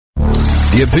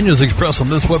The opinions expressed on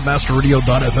this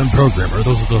WebmasterRadio.fm program are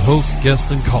those of the host,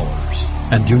 guests, and callers,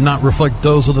 and do not reflect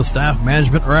those of the staff,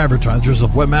 management, or advertisers of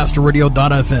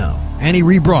WebmasterRadio.fm. Any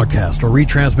rebroadcast or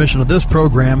retransmission of this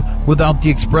program without the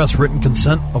express written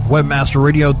consent of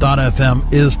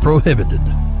WebmasterRadio.fm is prohibited.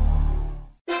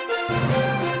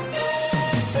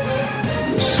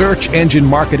 Search engine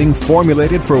marketing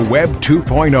formulated for Web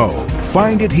 2.0.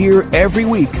 Find it here every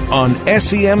week on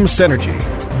SEM Synergy.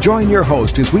 Join your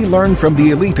host as we learn from the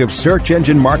elite of search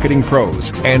engine marketing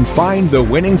pros and find the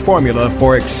winning formula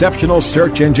for exceptional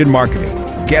search engine marketing.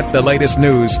 Get the latest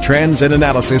news, trends, and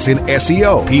analysis in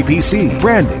SEO, PPC,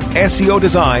 branding, SEO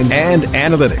design, and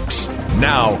analytics.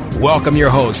 Now, welcome your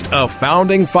host, a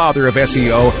founding father of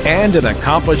SEO and an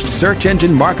accomplished search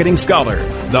engine marketing scholar,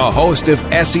 the host of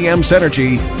SEM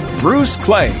Synergy, Bruce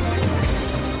Clay.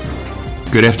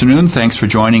 Good afternoon. Thanks for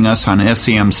joining us on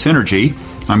SEM Synergy.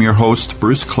 I'm your host,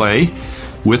 Bruce Clay.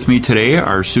 With me today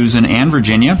are Susan and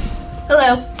Virginia.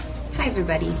 Hello. Hi,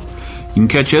 everybody. You can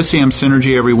catch SEM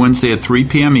Synergy every Wednesday at 3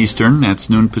 p.m. Eastern. That's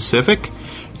noon Pacific.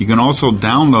 You can also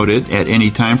download it at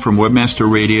any time from Webmaster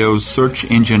Radio's Search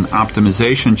Engine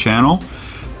Optimization channel.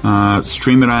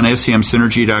 Stream it on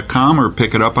semsynergy.com or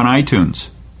pick it up on iTunes.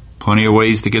 Plenty of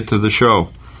ways to get to the show.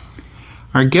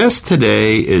 Our guest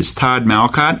today is Todd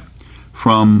Malcott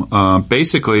from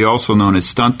basically also known as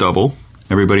Stunt Double.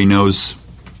 Everybody knows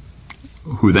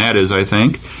who that is, I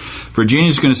think.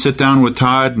 Virginia's going to sit down with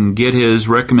Todd and get his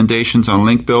recommendations on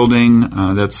link building.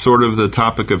 That's sort of the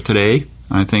topic of today.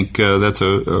 I think that's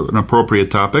an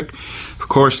appropriate topic. Of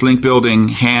course, link building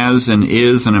has and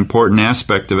is an important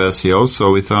aspect of SEO,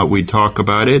 so we thought we'd talk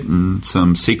about it and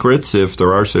some secrets, if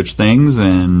there are such things.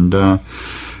 And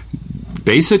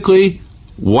basically,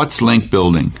 what's link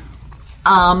building?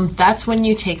 That's when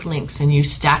you take links and you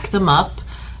stack them up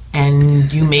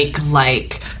and you make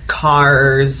like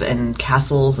cars and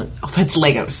castles. And, that's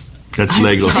Legos. That's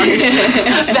Legos.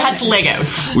 That's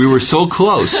Legos. We were so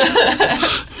close.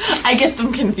 I get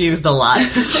them confused a lot.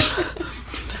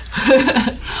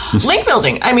 Link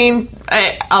building. I mean,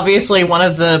 obviously one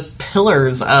of the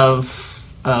pillars of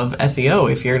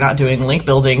SEO. If you're not doing link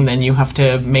building, then you have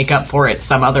to make up for it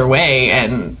some other way,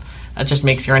 and that just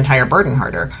makes your entire burden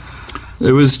harder.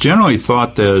 It was generally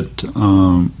thought that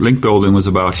link building was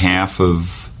about half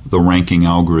of the ranking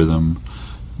algorithm.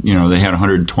 You know, they had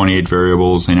 128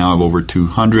 variables. They now have over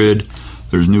 200.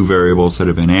 There's new variables that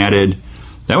have been added.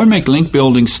 That would make link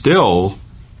building still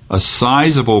a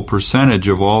sizable percentage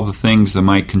of all the things that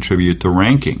might contribute to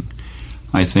ranking.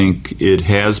 I think it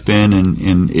has been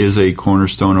and is a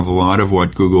cornerstone of a lot of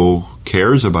what Google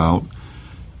cares about,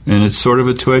 and it's sort of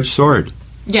a two-edged sword.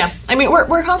 Yeah, I mean,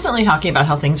 we're constantly talking about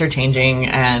how things are changing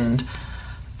and,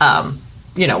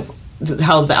 you know,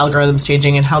 how the algorithm's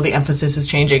changing and how the emphasis is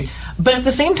changing. But at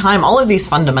the same time, all of these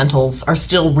fundamentals are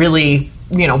still really,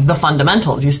 you know, the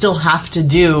fundamentals. You still have to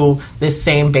do this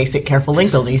same basic careful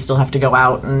link building. You still have to go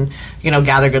out and, you know,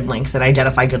 gather good links and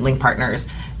identify good link partners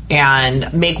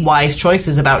and make wise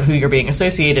choices about who you're being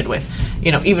associated with.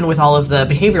 You know, even with all of the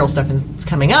behavioral stuff that's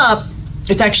coming up,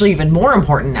 it's actually even more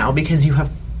important now because you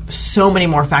have so many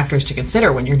more factors to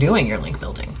consider when you're doing your link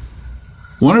building.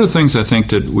 One of the things I think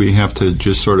that we have to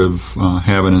just sort of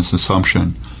have an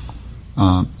assumption,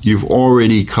 you've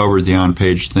already covered the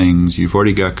on-page things, you've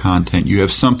already got content, you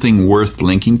have something worth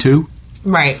linking to.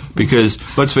 Right. Because,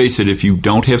 let's face it, if you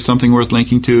don't have something worth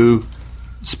linking to,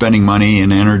 spending money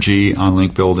and energy on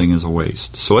link building is a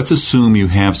waste. So let's assume you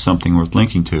have something worth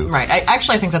linking to. Right. I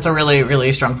think that's a really,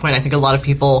 really strong point. I think a lot of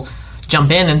people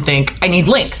jump in and think, I need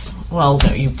links. Well,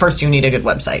 no, first you need a good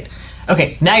website.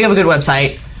 Okay, now you have a good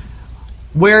website.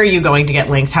 Where are you going to get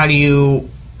links? How do you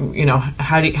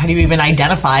even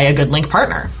identify a good link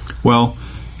partner? Well,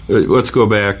 let's go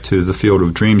back to the Field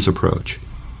of Dreams approach.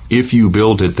 If you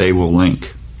build it, they will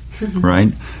link,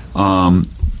 right?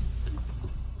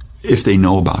 If they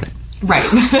know about it. Right.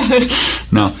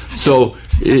 No, so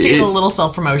it's a little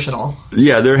self-promotional.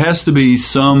 Yeah, there has to be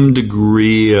some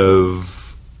degree of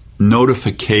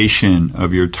notification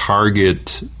of your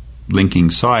target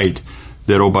linking site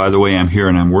that, oh, by the way, I'm here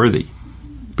and I'm worthy.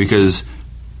 Because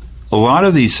a lot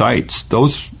of these sites,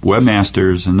 those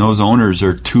webmasters and those owners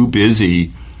are too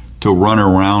busy to run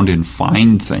around and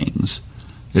find things.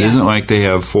 It isn't like they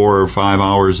have 4 or 5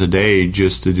 hours a day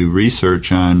just to do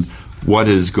research on what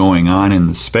is going on in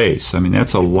the space. I mean,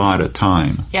 that's a lot of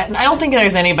time. Yeah, I don't think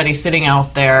there's anybody sitting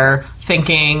out there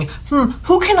thinking,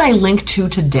 who can I link to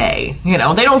today? You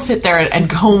know, they don't sit there and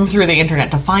comb through the internet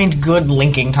to find good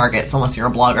linking targets unless you're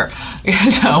a blogger,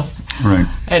 you know. Right.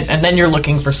 And then you're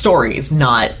looking for stories,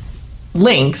 not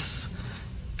links.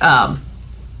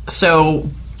 So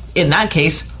in that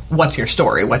case, what's your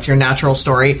story? What's your natural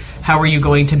story? How are you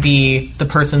going to be the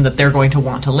person that they're going to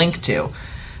want to link to?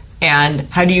 And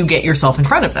how do you get yourself in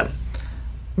front of them?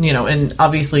 And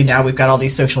obviously now we've got all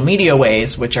these social media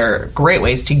ways, which are great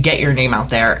ways to get your name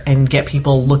out there and get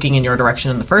people looking in your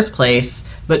direction in the first place.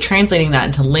 But translating that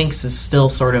into links is still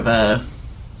sort of a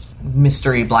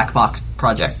mystery black box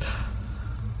project.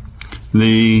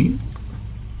 The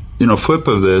flip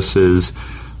of this is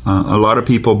a lot of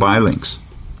people buy links.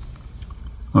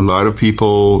 A lot of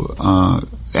people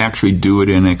actually do it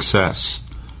in excess.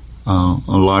 A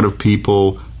lot of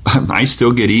people, I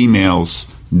still get emails,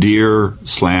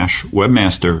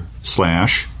 dear/webmaster/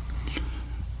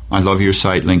 I love your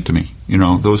site, link to me.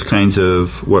 Those kinds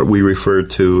of what we refer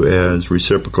to as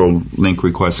reciprocal link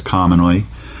requests commonly.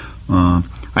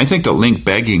 I think that link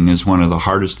begging is one of the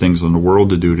hardest things in the world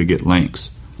to do, to get links.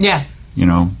 Yeah.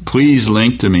 Please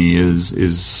link to me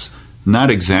is not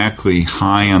exactly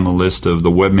high on the list of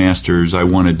the webmasters I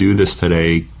want to do this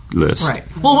today list. Right.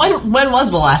 Well, when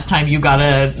was the last time you got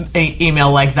a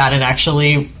email like that and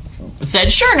actually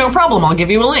said, sure, no problem, I'll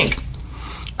give you a link?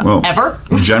 Well, ever?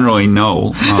 Generally,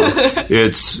 no.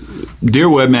 It's Dear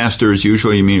Webmaster is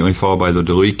usually immediately followed by the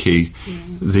delete key.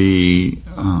 The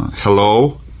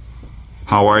hello,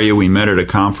 how are you? We met at a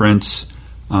conference.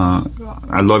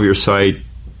 I love your site.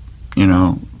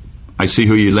 I see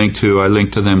who you link to. I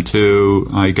link to them too.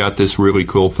 I got this really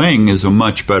cool thing is a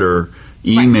much better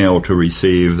email to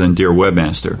receive than Dear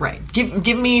Webmaster. Right.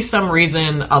 Give me some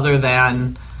reason other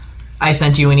than I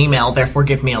sent you an email, therefore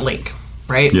give me a link.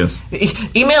 Right? Yes.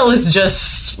 Email is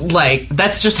just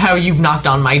that's just how you've knocked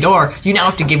on my door. You now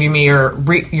have to give me your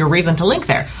reason to link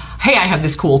there. Hey, I have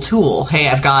this cool tool. Hey,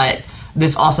 I've got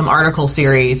this awesome article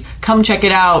series. Come check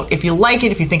it out. If you like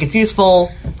it, if you think it's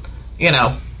useful,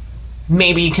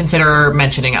 maybe consider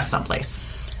mentioning us someplace.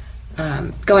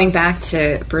 Going back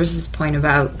to Bruce's point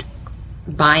about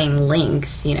buying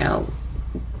links,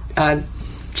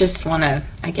 just want to,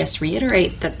 I guess,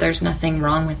 reiterate that there's nothing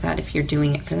wrong with that if you're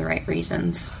doing it for the right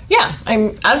reasons. Yeah,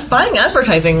 I'm buying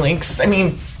advertising links. I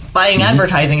mean, buying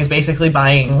advertising is basically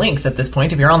buying links at this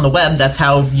point. If you're on the web, that's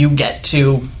how you get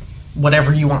to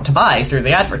whatever you want to buy through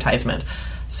the advertisement.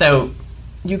 So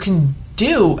you can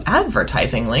do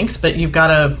advertising links, but you've got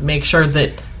to make sure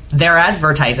that they're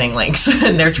advertising links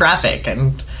and they're traffic,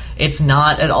 and it's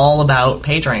not at all about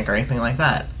PageRank or anything like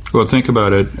that. Well, think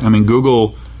about it. I mean,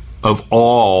 Google, of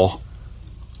all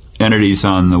entities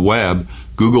on the web,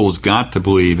 Google's got to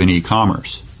believe in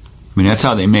e-commerce. I mean, that's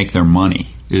how they make their money,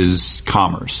 is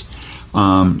commerce.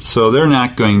 So they're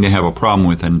not going to have a problem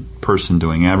with a person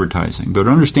doing advertising. But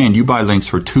understand, you buy links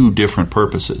for two different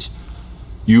purposes.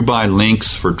 You buy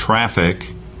links for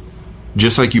traffic,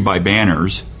 just like you buy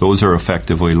banners. Those are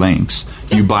effectively links.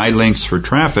 You buy links for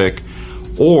traffic,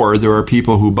 or there are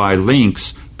people who buy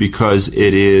links because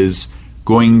it is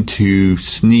going to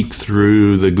sneak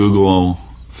through the Google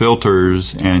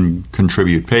filters and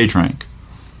contribute PageRank.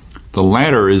 The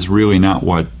latter is really not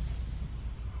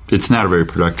it's not a very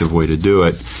productive way to do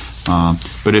it.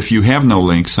 But if you have no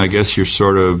links, I guess you're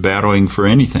sort of battling for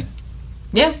anything.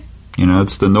 Yeah.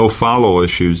 It's the no-follow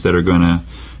issues that are going to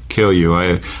kill you.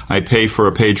 I pay for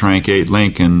a PageRank 8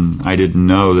 link, and I didn't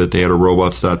know that they had a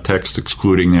robots.txt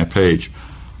excluding that page.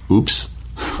 Oops.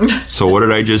 So what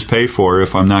did I just pay for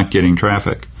if I'm not getting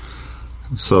traffic?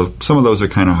 So some of those are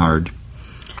kind of hard.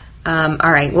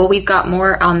 All right. Well, we've got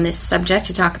more on this subject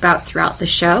to talk about throughout the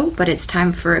show, but it's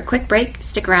time for a quick break.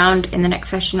 Stick around. In the next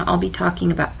session, I'll be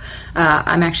talking about,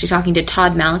 I'm actually talking to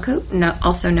Todd Malicote,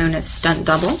 also known as Stunt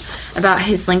Double, about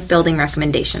his link building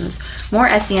recommendations. More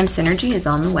SEM Synergy is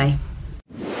on the way.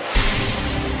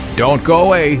 Don't go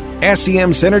away.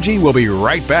 SEM Synergy will be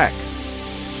right back.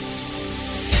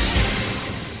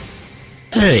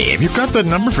 Hey, have you got the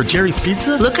number for Jerry's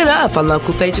Pizza? Look it up on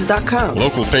localpages.com.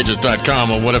 Localpages.com?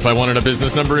 Well, what if I wanted a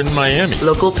business number in Miami?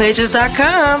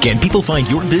 Localpages.com. Can people find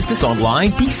your business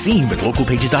online? Be seen with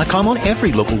localpages.com on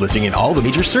every local listing in all the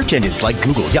major search engines like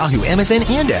Google, Yahoo, MSN,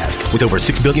 and Ask. With over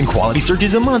 6 billion quality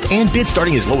searches a month and bids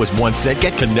starting as low as 1 cent,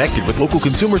 get connected with local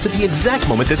consumers at the exact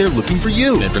moment that they're looking for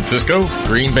you. San Francisco,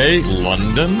 Green Bay,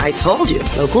 London. I told you.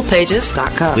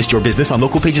 Localpages.com. List your business on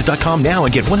localpages.com now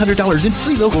and get $100 in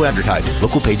free local advertising.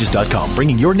 Localpages.com,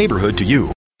 bringing your neighborhood to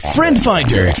you. Friend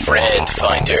Finder.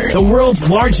 The world's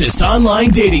largest online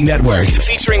dating network.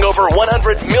 Featuring over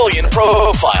 100 million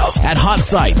profiles. At hot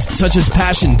sites such as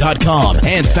Passion.com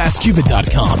and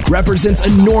FastCupid.com. Represents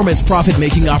enormous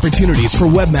profit-making opportunities for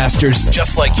webmasters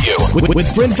just like you.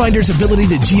 With Friend Finder's ability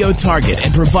to geo-target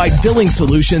and provide billing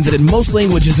solutions in most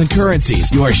languages and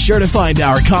currencies, you are sure to find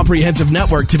our comprehensive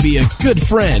network to be a good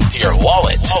friend to your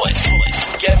wallet.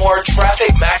 Get more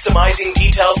traffic maximizing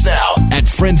details now at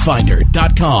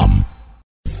friendfinder.com.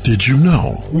 Did you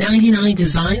know 99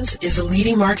 Designs is a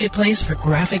leading marketplace for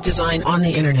graphic design on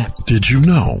the internet? Did you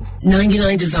know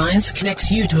 99 Designs connects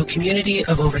you to a community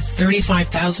of over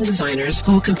 35,000 designers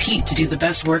who will compete to do the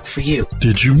best work for you?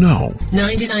 Did you know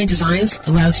 99 Designs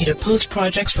allows you to post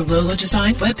projects for logo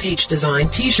design, webpage design,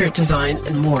 t-shirt design,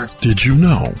 and more? Did you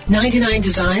know 99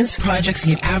 Designs projects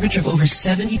see an average of over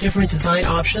 70 different design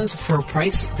options for a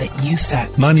price that you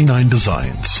set? 99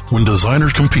 Designs. When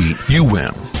designers compete, you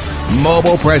win.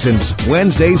 Mobile Presence,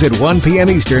 Wednesdays at 1 p.m.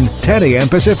 Eastern, 10 a.m.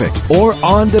 Pacific, or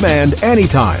on demand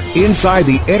anytime inside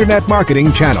the Internet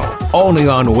Marketing Channel, only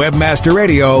on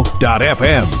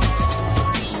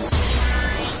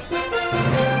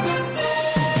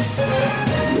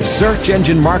webmasterradio.fm. Search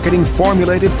engine marketing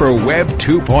formulated for Web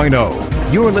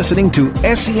 2.0. You're listening to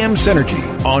SEM Synergy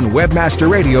on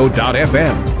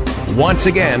webmasterradio.fm. Once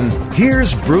again,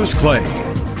 here's Bruce Clay.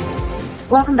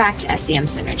 Welcome back to SEM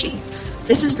Synergy.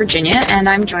 This is Virginia, and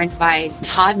I'm joined by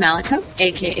Todd Malicoat,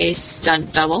 a.k.a.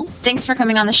 Stunt Double. Thanks for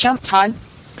coming on the show, Todd.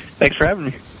 Thanks for having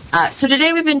me. So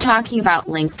today we've been talking about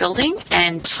link building,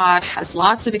 and Todd has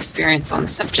lots of experience on the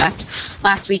subject.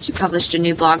 Last week you published a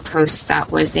new blog post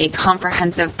that was a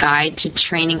comprehensive guide to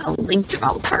training a link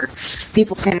developer.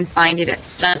 People can find it at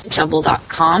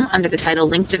stuntdouble.com under the title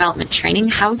Link Development Training,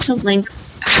 How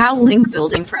Link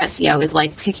Building for SEO is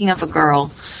Like Picking Up a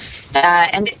Girl.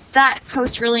 And that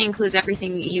post really includes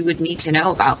everything you would need to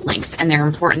know about links and their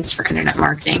importance for internet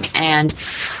marketing. And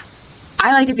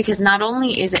I liked it because not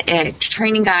only is it a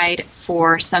training guide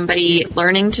for somebody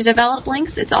learning to develop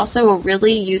links, it's also a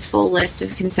really useful list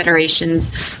of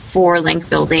considerations for link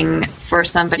building for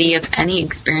somebody of any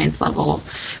experience level.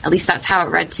 At least that's how it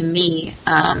read to me.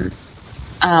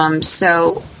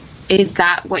 So is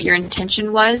that what your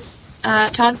intention was,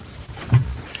 Todd?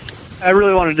 I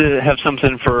really wanted to have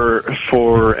something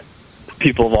for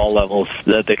people of all levels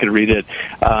that they could read it.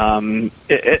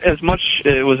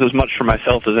 It was as much for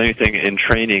myself as anything in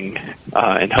training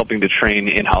and helping to train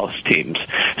in-house teams.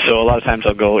 So a lot of times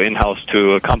I'll go in-house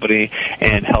to a company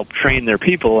and help train their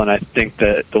people, and I think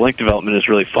that the link development is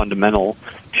really fundamental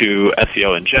to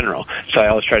SEO in general. So I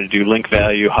always try to do link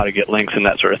value, how to get links, and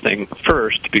that sort of thing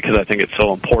first, because I think it's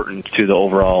so important to the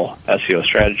overall SEO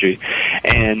strategy.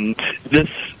 And this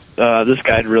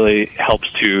guide really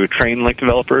helps to train link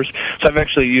developers. So I've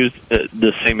actually used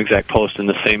the same exact post and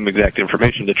the same exact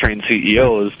information to train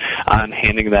CEOs on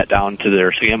handing that down to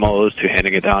their CMOs, to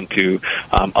handing it down to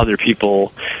other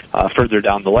people further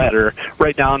down the ladder,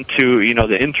 right down to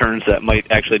the interns that might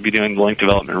actually be doing the link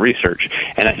development research.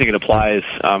 And I think it applies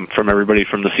from everybody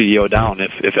from the CEO down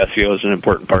if SEO is an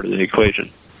important part of the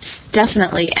equation.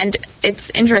 Definitely. And it's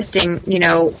interesting,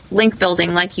 link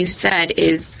building, like you said,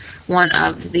 is one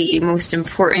of the most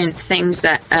important things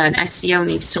that an SEO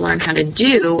needs to learn how to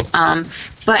do.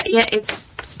 But yet it's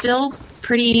still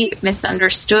pretty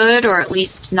misunderstood, or at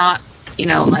least not,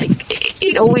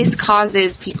 it always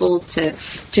causes people to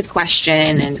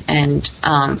question and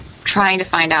trying to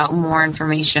find out more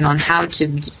information on how to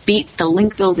beat the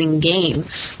link building game.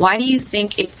 Why do you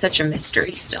think it's such a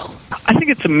mystery still? I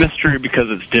think it's a mystery because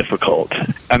it's difficult.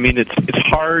 I mean, it's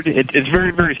hard. It's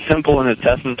very, very simple in its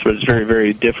essence, but it's very,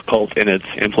 very difficult in its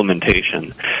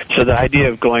implementation. So the idea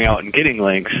of going out and getting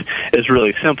links is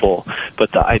really simple,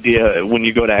 but the idea when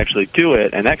you go to actually do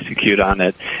it and execute on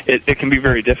it, it can be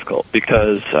very difficult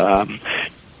because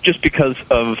just because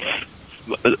of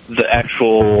the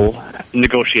actual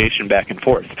negotiation back and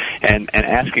forth and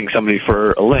asking somebody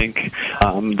for a link.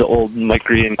 The old Mike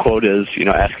Green quote is,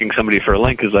 asking somebody for a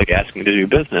link is like asking to do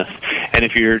business. And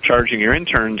if you're charging your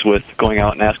interns with going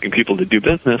out and asking people to do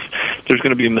business, there's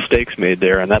going to be mistakes made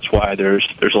there, and that's why there's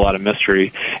a lot of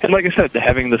mystery. And like I said,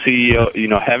 having the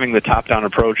CEO, having the top-down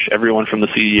approach, everyone from the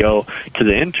CEO to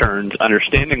the interns,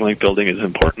 understanding link building is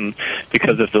important,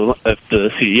 because if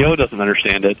the CEO doesn't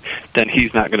understand it, then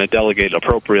he's not going to delegate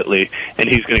appropriately, and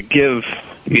he's going to give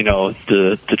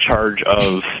the charge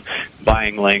of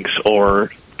buying links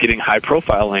or getting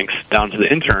high-profile links down to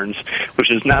the interns,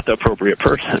 which is not the appropriate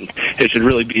person. It should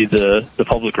really be the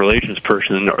public relations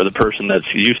person or the person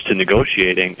that's used to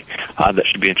negotiating that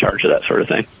should be in charge of that sort of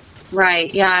thing.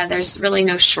 Right, yeah, there's really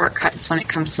no shortcuts when it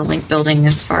comes to link building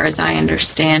as far as I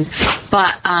understand.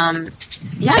 But,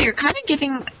 you're kind of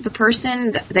giving the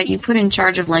person that you put in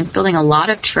charge of link building a lot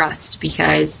of trust,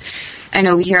 because I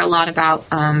know we hear a lot about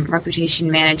reputation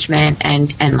management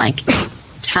and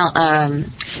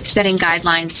setting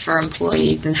guidelines for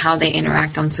employees and how they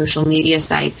interact on social media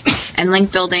sites. And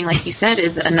link building, like you said,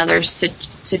 is another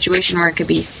situation where it could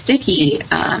be sticky.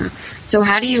 So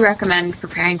how do you recommend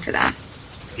preparing for that?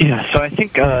 Yeah, so I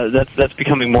think that's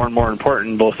becoming more and more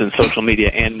important both in social media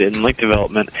and in link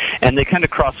development, and they kind of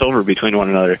cross over between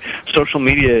one another. Social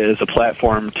media is a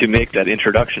platform to make that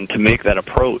introduction, to make that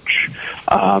approach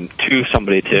to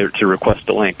somebody to request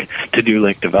a link, to do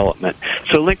link development.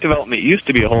 So link development used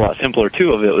to be a whole lot simpler,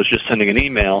 too. It was just sending an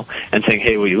email and saying,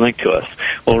 hey, will you link to us?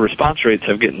 Well, response rates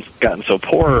have gotten so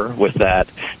poor with that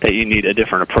you need a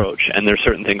different approach, and there's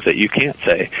certain things that you can't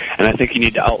say. And I think you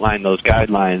need to outline those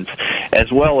guidelines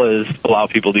as well as allow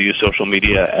people to use social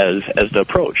media as the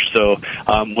approach. So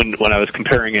when I was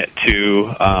comparing it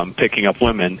to picking up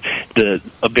women,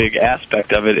 a big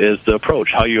aspect of it is the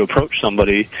approach, how you approach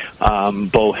somebody,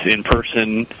 both in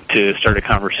person to start a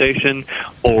conversation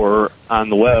or on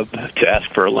the web to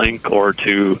ask for a link or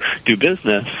to do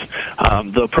business.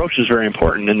 The approach is very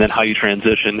important, and then how you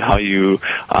transition, how you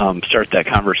start that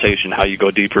conversation, how you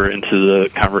go deeper into the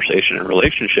conversation and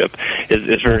relationship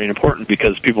is very important,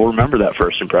 because people remember that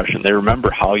first impression. They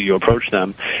remember how you approach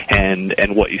them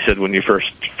and what you said when you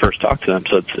first talked to them.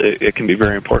 So it can be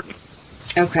very important.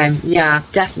 Okay, yeah,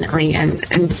 definitely,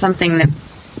 and something that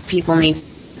people need.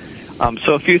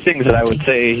 So a few things that I would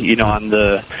say, on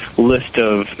the list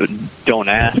of don't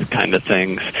ask kind of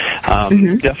things,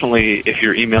 definitely if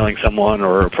you're emailing someone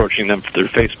or approaching them through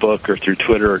Facebook or through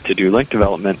Twitter to do link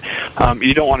development,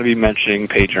 you don't want to be mentioning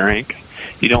PageRank.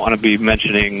 You don't want to be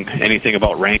mentioning anything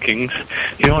about rankings.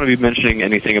 You don't want to be mentioning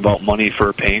anything about money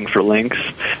for paying for links,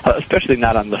 especially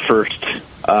not on the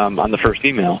first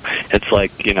email. It's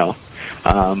like,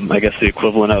 I guess the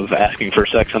equivalent of asking for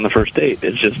sex on the first date.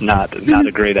 It's just not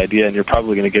a great idea, and you're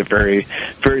probably going to get very,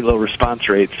 very low response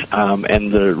rates,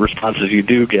 and the responses you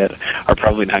do get are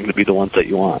probably not going to be the ones that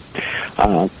you want.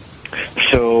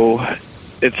 So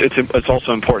it's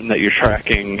also important that you're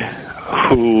tracking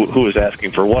who is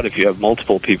asking for what. If you have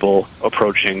multiple people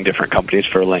approaching different companies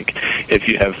for a link, if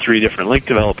you have 3 different link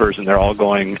developers and they're all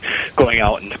going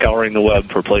out and scouring the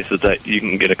web for places that you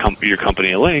can get your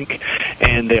company a link,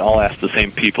 and they all ask the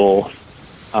same people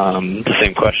the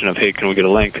same question of, hey, can we get a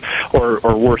link? Or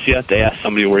worse yet, they ask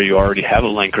somebody where you already have a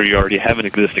link or you already have an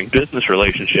existing business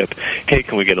relationship, hey,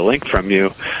 can we get a link from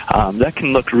you? That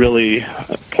can look really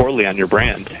poorly on your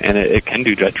brand, and it can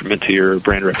do detriment to your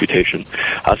brand reputation.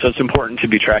 So it's important to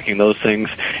be tracking those things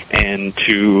and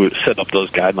to set up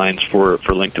those guidelines for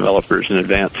link developers in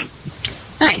advance.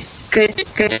 Nice.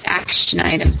 Good action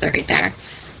items right there.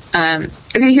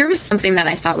 Okay, here was something that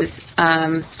I thought was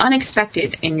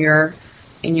unexpected in your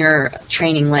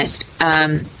training list.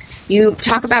 You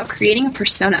talk about creating a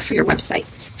persona for your website.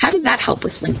 How does that help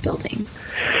with link building?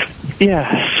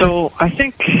 Yeah, so I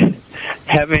think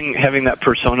having that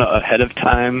persona ahead of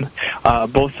time,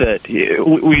 both that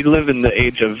we live in the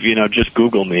age of, just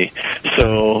Google me.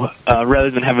 So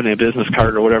rather than having a business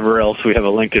card or whatever else, we have a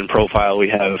LinkedIn profile. We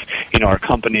have, our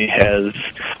company has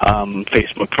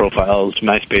Facebook profiles,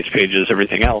 MySpace pages,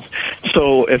 everything else.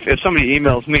 So if somebody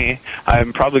emails me,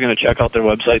 I'm probably going to check out their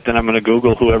website, then I'm going to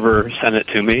Google whoever sent it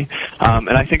to me. And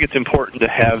I think it's important to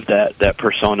have that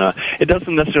persona. It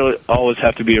doesn't necessarily always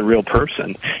have to be a real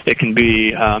person. It can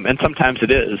be, and sometimes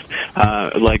it is.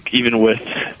 Like even with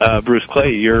Bruce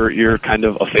Clay, you're kind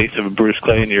of a face of Bruce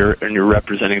Clay, and you're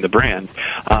representing the brand.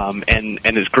 And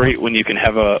it's great when you can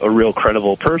have a real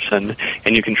credible person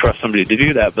and you can trust somebody to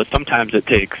do that. But sometimes it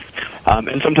takes,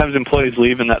 and sometimes employees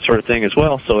leave and that sort of thing as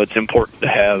well. So it's important to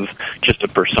have just a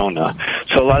persona.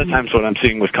 So a lot of times what I'm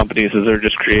seeing with companies is they're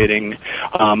just creating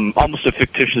almost a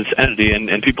fictitious entity,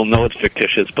 and people know it's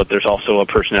fictitious, but there's also a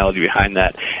personality behind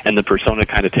that, and the persona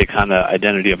kind of takes on an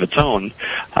identity of its own,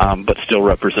 but still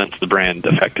represents the brand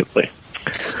effectively.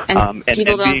 And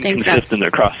being consistent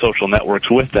across social networks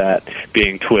with that,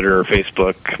 being Twitter,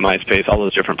 Facebook, MySpace, all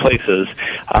those different places,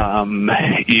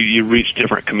 you reach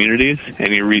different communities and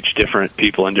you reach different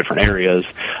people in different areas,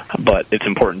 but it's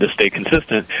important to stay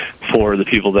consistent for the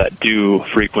people that do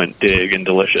frequent Dig and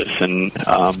Delicious and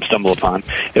Stumble Upon.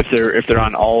 If they're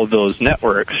on all of those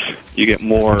networks, you get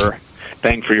more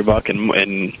bang for your buck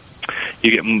and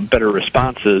you get better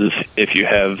responses if you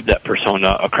have that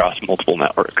persona across multiple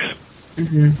networks.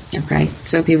 Mm-hmm. Okay,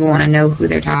 so people want to know who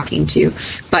they're talking to,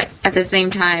 but at the same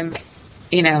time,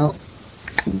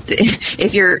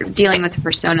 if you're dealing with a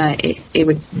persona, it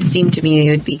would seem to me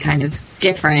it would be kind of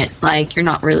different. Like you're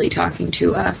not really talking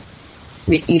to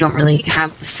you don't really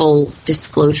have the full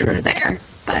disclosure there.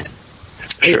 But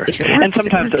sure. If it works, and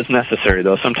sometimes that's necessary,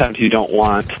 though. Sometimes you don't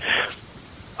want.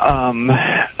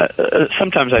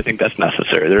 Sometimes I think that's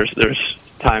necessary. There's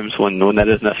times when that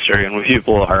is necessary and when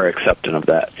people are accepting of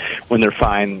that, when they're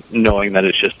fine knowing that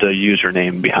it's just a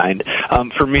username behind.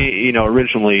 For me,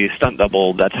 originally Stunt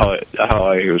Double, that's how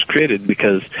I was created,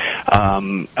 because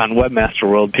on Webmaster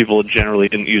World, people generally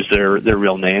didn't use their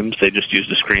real names. They just used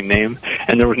a screen name,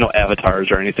 and there was no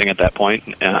avatars or anything at that point,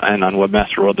 and on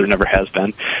Webmaster World there never has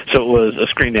been. So it was a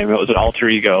screen name. It was an alter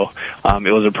ego.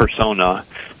 It was a persona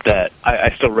that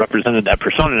I still represented that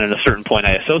persona, and at a certain point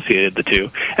I associated the two.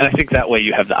 And I think that way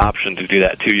you have the option to do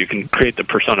that too. You can create the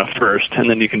persona first, and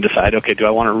then you can decide, okay, do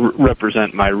I want to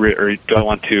represent or do I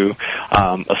want to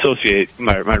associate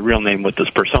my real name with this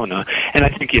persona? And I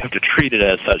think you have to treat it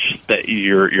as such that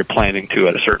you're planning to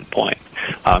at a certain point.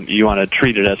 You want to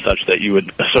treat it as such that you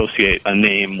would associate a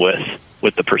name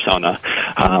with the persona.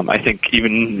 I think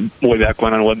even way back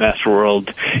when on Webmaster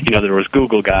World, there was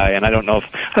Google Guy, and I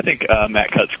think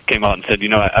Matt Cutts came out and said,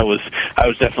 I was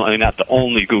definitely not the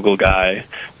only Google Guy,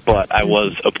 but I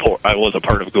was a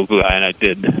part of Google Guy, and I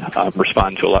did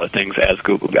respond to a lot of things as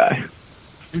Google Guy.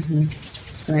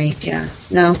 Mm-hmm. Right. Yeah.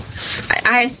 No,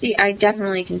 I see. I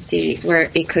definitely can see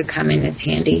where it could come in as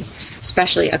handy,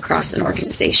 especially across an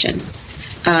organization.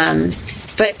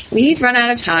 But we've run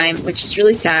out of time, which is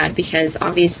really sad, because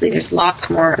obviously there's lots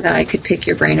more that I could pick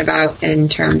your brain about in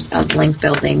terms of link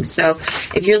building. So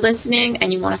if you're listening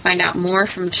and you want to find out more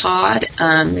from Todd,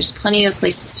 there's plenty of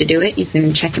places to do it. You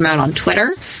can check him out on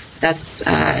Twitter. That's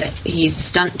he's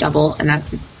Stunt Double, and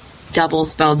that's double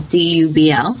spelled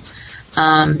D-U-B-L.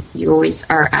 You always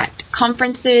are at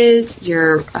conferences.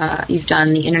 You've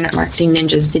done the Internet Marketing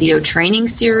Ninjas video training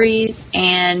series,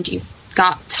 and you've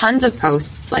got tons of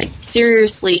posts, like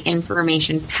seriously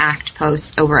information-packed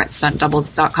posts over at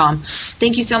stuntdouble.com.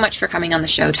 Thank you so much for coming on the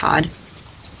show, Todd.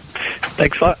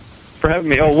 Thanks a lot for having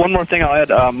me. Oh, one more thing I'll add.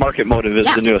 Market Motive is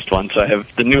the newest one, so I have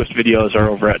the newest videos are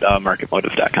over at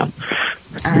marketmotive.com.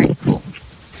 All right, cool.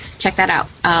 Check that out.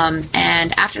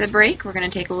 And after the break, we're going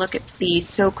to take a look at the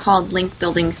so-called link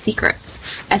building secrets.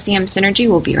 SEM Synergy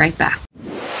will be right back.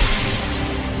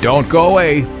 Don't go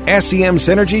away. SEM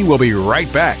Synergy will be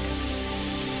right back.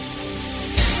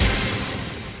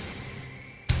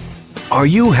 Are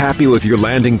you happy with your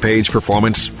landing page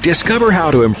performance? Discover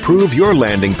how to improve your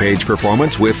landing page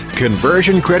performance with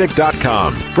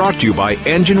ConversionCritic.com. Brought to you by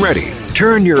Engine Ready.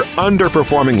 Turn your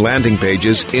underperforming landing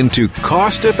pages into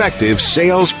cost-effective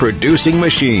sales-producing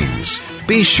machines.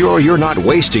 Be sure you're not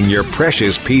wasting your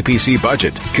precious PPC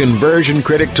budget. Conversion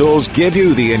Critic tools give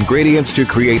you the ingredients to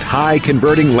create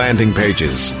high-converting landing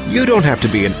pages. You don't have to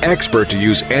be an expert to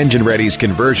use Engine Ready's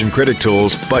Conversion Critic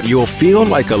tools, but you'll feel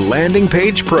like a landing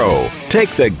page pro.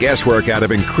 Take the guesswork out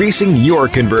of increasing your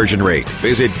conversion rate.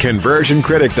 Visit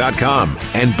ConversionCritic.com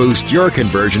and boost your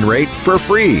conversion rate for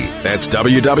free. That's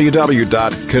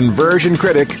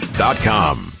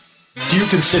www.ConversionCritic.com. Do you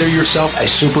consider yourself a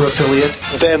super affiliate?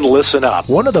 Then listen up.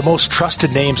 One of the most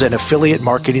trusted names in affiliate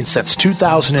marketing since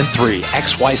 2003,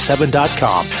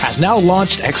 XY7.com, has now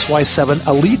launched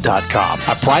XY7Elite.com,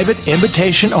 a private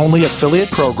invitation-only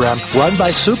affiliate program run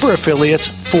by super affiliates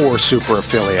for super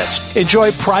affiliates.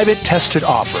 Enjoy private tested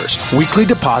offers, weekly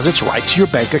deposits right to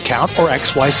your bank account or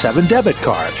XY7 debit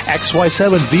card,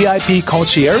 XY7 VIP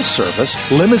concierge service,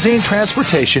 limousine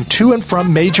transportation to and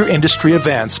from major industry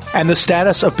events, and the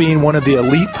status of being one of the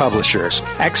elite publishers.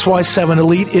 XY7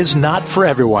 Elite is not for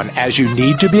everyone, as you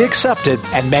need to be accepted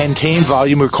and maintain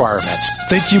volume requirements.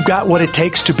 Think you've got what it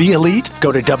takes to be elite?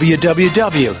 Go to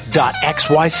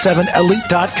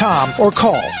www.xy7elite.com or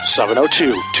call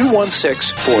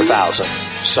 702-216-4000.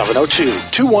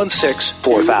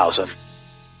 702-216-4000.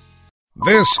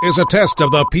 This is a test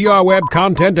of the PR Web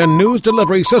content and news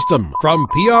delivery system from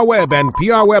PR Web and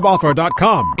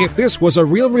PRWebOffer.com. If this was a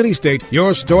real release date,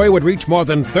 your story would reach more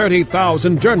than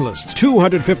 30,000 journalists,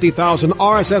 250,000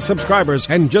 RSS subscribers,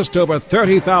 and just over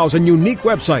 30,000 unique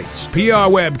websites. PR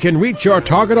Web can reach your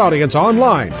target audience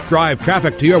online, drive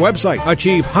traffic to your website,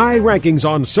 achieve high rankings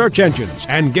on search engines,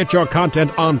 and get your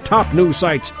content on top news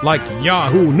sites like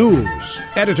Yahoo News.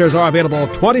 Editors are available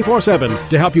 24/7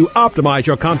 to help you optimize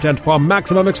your content for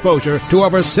maximum exposure to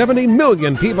over 70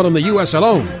 million people in the U.S.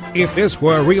 alone. If this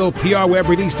were a real PR Web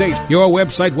release date, your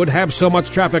website would have so much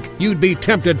traffic, you'd be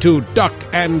tempted to duck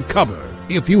and cover.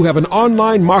 If you have an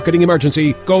online marketing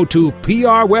emergency, go to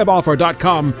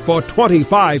PRWebOffer.com for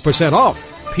 25%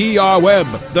 off. PR Web,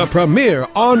 the premier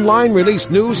online release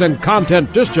news and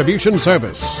content distribution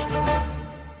service.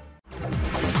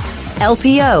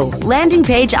 LPO, Landing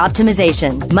Page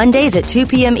Optimization, Mondays at 2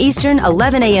 p.m. Eastern,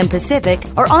 11 a.m. Pacific,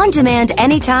 or on demand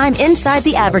anytime inside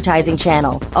the advertising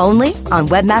channel, only on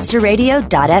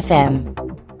WebmasterRadio.fm.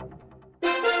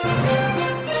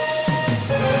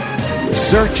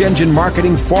 search engine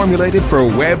marketing formulated for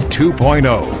Web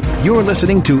 2.0. You're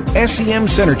listening to SEM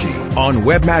Synergy on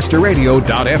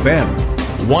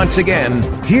webmasterradio.fm. Once again,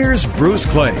 here's Bruce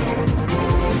Clay.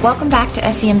 Welcome back to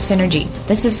SEM Synergy.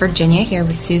 This is Virginia here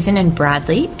with Susan and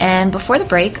Bradley. And before the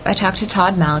break, I talked to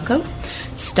Todd Malicoat,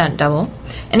 stunt double,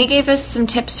 and he gave us some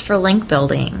tips for link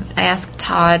building. I asked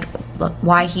Todd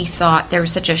why he thought there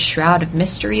was such a shroud of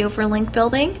mystery over link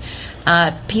building.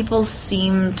 People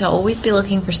seem to always be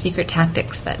looking for secret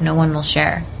tactics that no one will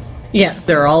share. Yeah,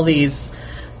 there are all these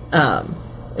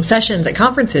sessions at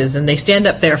conferences, and they stand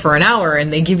up there for an hour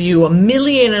and they give you 1.5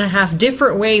 million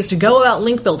different ways to go about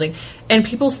link building, and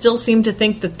people still seem to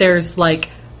think that there's like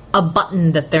a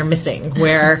button that they're missing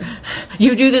where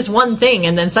you do this one thing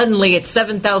and then suddenly it's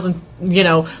 7,000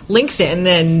 links in,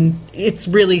 and it's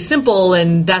really simple,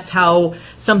 and that's how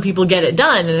some people get it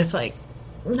done. And it's like,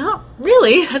 not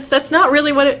really. That's not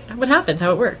really what happens,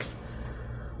 how it works.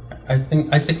 I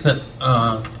think that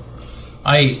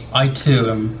I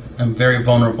too am very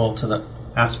vulnerable to the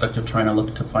aspect of trying to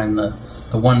look to find the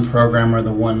one program or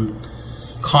the one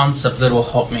concept that will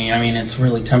help me. I mean, it's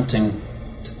really tempting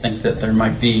to think that there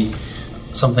might be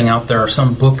something out there or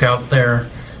some book out there.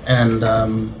 And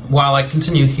while I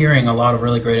continue hearing a lot of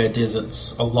really great ideas,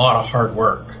 it's a lot of hard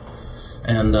work.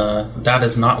 And that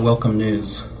is not welcome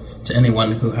news to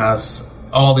anyone who has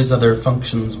all these other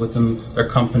functions within their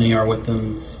company or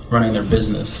within running their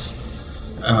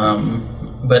business.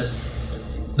 But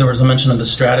there was a mention of the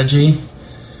strategy.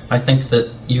 I think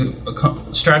that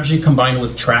strategy combined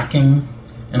with tracking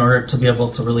in order to be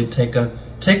able to really take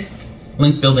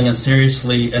link building as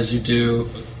seriously as you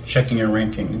do checking your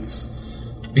rankings.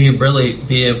 Be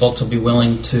able to be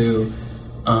willing to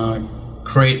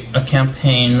create a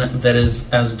campaign that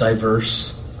is as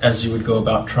diverse as you would go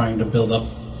about trying to build up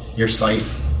your site,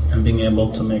 and being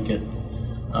able to make it,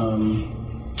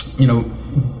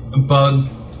 bug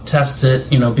test it,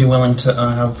 be willing to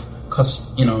have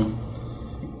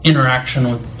interaction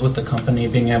with the company,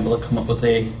 being able to come up with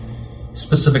a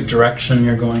specific direction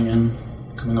you're going in,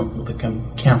 coming up with a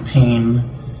campaign.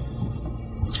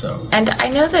 So, and I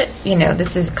know that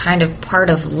this is kind of part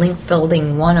of link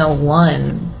building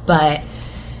 101, but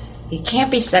it can't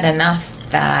be said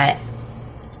enough that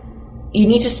you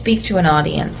need to speak to an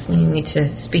audience, and you need to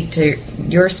speak to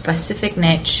your specific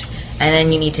niche, and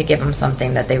then you need to give them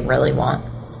something that they really want.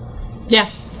 Yeah,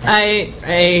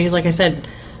 I like I said,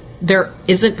 there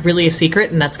isn't really a secret,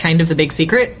 and that's kind of the big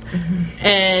secret. Mm-hmm.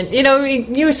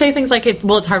 And you say things like,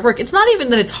 it's hard work. It's not even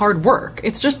that it's hard work.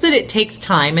 It's just that it takes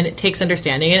time, and it takes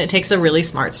understanding, and it takes a really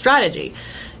smart strategy.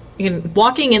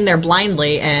 Walking in there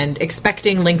blindly and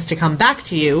expecting links to come back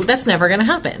to you, that's never going to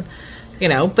happen.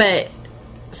 But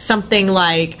something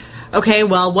like, okay,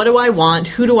 well, what do I want?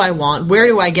 Who do I want? Where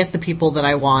do I get the people that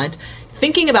I want?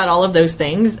 Thinking about all of those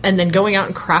things and then going out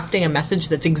and crafting a message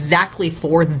that's exactly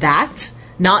for that,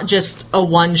 not just a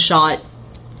one-shot,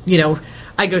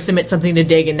 I go submit something to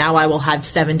Dig and now I will have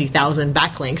 70,000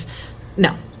 backlinks.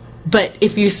 No. But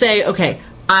if you say, okay,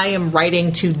 I am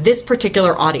writing to this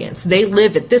particular audience. They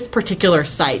live at this particular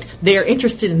site. They are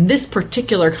interested in this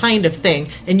particular kind of thing.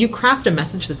 And you craft a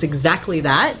message that's exactly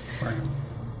that. Right.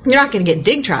 You're not going to get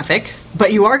Dig traffic,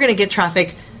 but you are going to get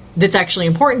traffic that's actually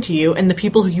important to you, and the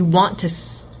people who you want to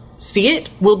see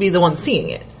it will be the ones seeing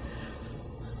it.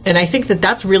 And I think that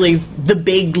that's really the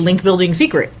big link building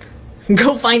secret.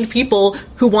 Go find people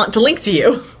who want to link to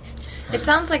you. It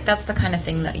sounds like that's the kind of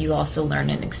thing that you also learn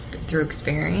through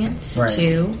experience, right,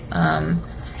 too.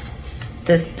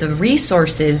 The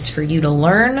resources for you to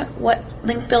learn what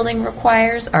link building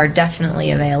requires are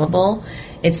definitely available.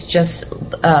 It's just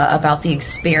about the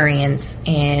experience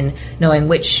in knowing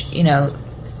which,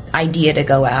 idea to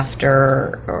go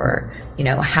after, or,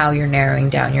 how you're narrowing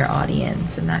down your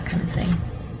audience and that kind of thing.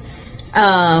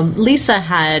 Lisa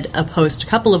had a post a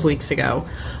couple of weeks ago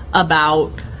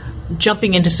about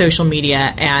jumping into social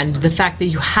media and the fact that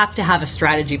you have to have a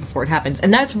strategy before it happens.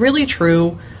 And that's really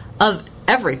true of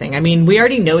everything. I mean, we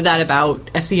already know that about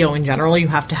SEO in general. You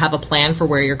have to have a plan for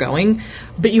where you're going,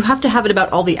 but you have to have it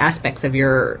about all the aspects of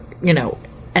your,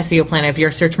 SEO plan, of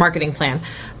your search marketing plan.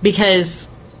 Because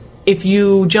if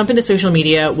you jump into social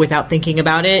media without thinking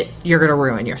about it, you're going to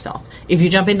ruin yourself. If you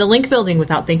jump into link building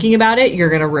without thinking about it, you're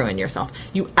going to ruin yourself.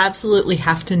 You absolutely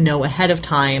have to know ahead of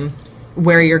time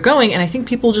where you're going. And I think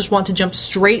people just want to jump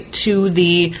straight to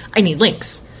I need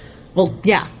links. Well,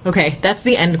 yeah, okay, that's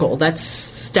the end goal. That's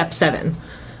step 7.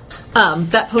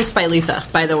 That post by Lisa,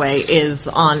 by the way, is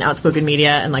on Outspoken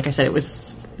Media, and like I said, it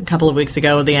was a couple of weeks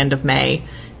ago, the end of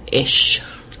May-ish.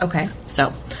 Okay. So,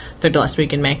 third to last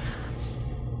week in May.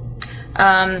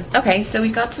 Okay, so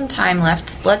we've got some time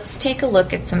left. Let's take a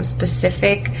look at some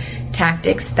specific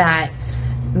tactics that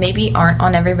maybe aren't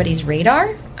on everybody's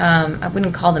radar. I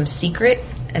wouldn't call them secret.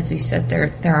 As we've said,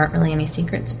 there aren't really any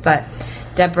secrets, but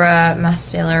Deborah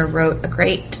Mastaler wrote a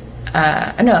great,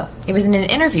 it was in an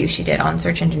interview she did on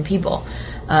Search Engine People,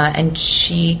 and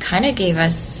she kind of gave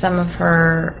us some of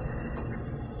her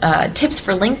tips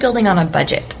for link building on a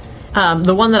budget.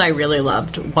 The one that I really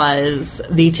loved was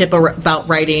the tip about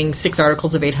writing 6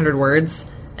 articles of 800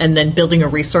 words and then building a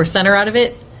resource center out of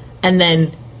it and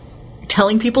then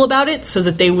telling people about it so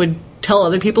that they would tell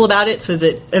other people about it so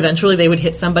that eventually they would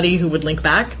hit somebody who would link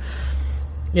back.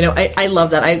 You know, I love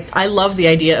that. I love the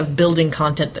idea of building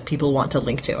content that people want to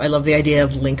link to. I love the idea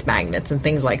of link magnets and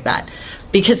things like that.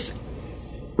 Because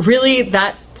really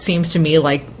that seems to me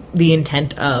like the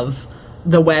intent of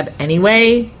the web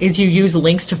anyway, is you use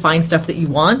links to find stuff that you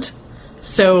want.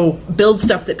 So build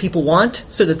stuff that people want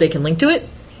so that they can link to it.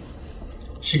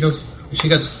 She goes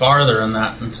farther in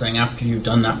that and saying after you've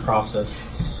done that process,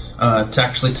 to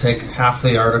actually take half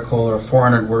the article or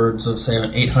 400 words of, say,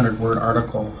 an 800-word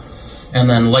article, and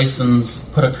then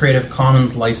put a Creative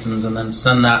Commons license, and then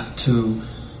send that to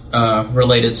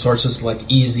related sources like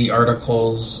Easy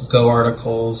Articles, Go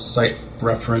Articles, Site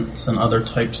Reference, and other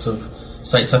types of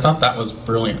sites. I thought that was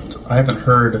brilliant. I haven't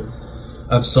heard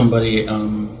of somebody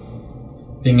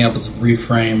being able to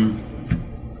reframe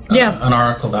an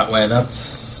article that way.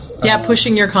 That's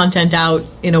pushing your content out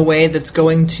in a way that's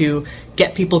going to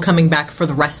get people coming back for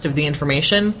the rest of the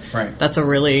information. Right. That's a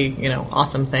really,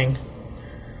 awesome thing.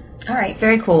 All right,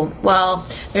 very cool. Well,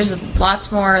 there's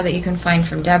lots more that you can find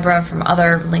from Deborah, from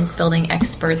other link building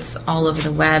experts all over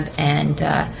the web, and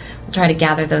we'll try to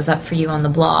gather those up for you on the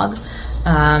blog.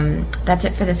 That's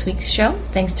it for this week's show.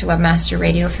 Thanks to Webmaster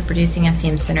Radio for producing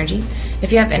SEM Synergy.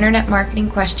 If you have internet marketing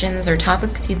questions or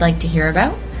topics you'd like to hear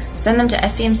about, send them to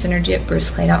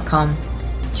semsynergy@bruceclay.com.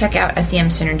 Check out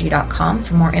semsynergy.com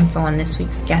for more info on this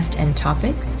week's guest and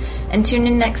topics. And tune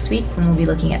in next week when we'll be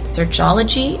looking at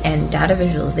searchology and data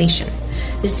visualization.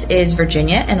 This is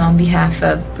Virginia, and on behalf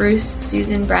of Bruce,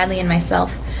 Susan, Bradley, and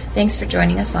myself, thanks for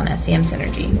joining us on SEM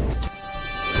Synergy.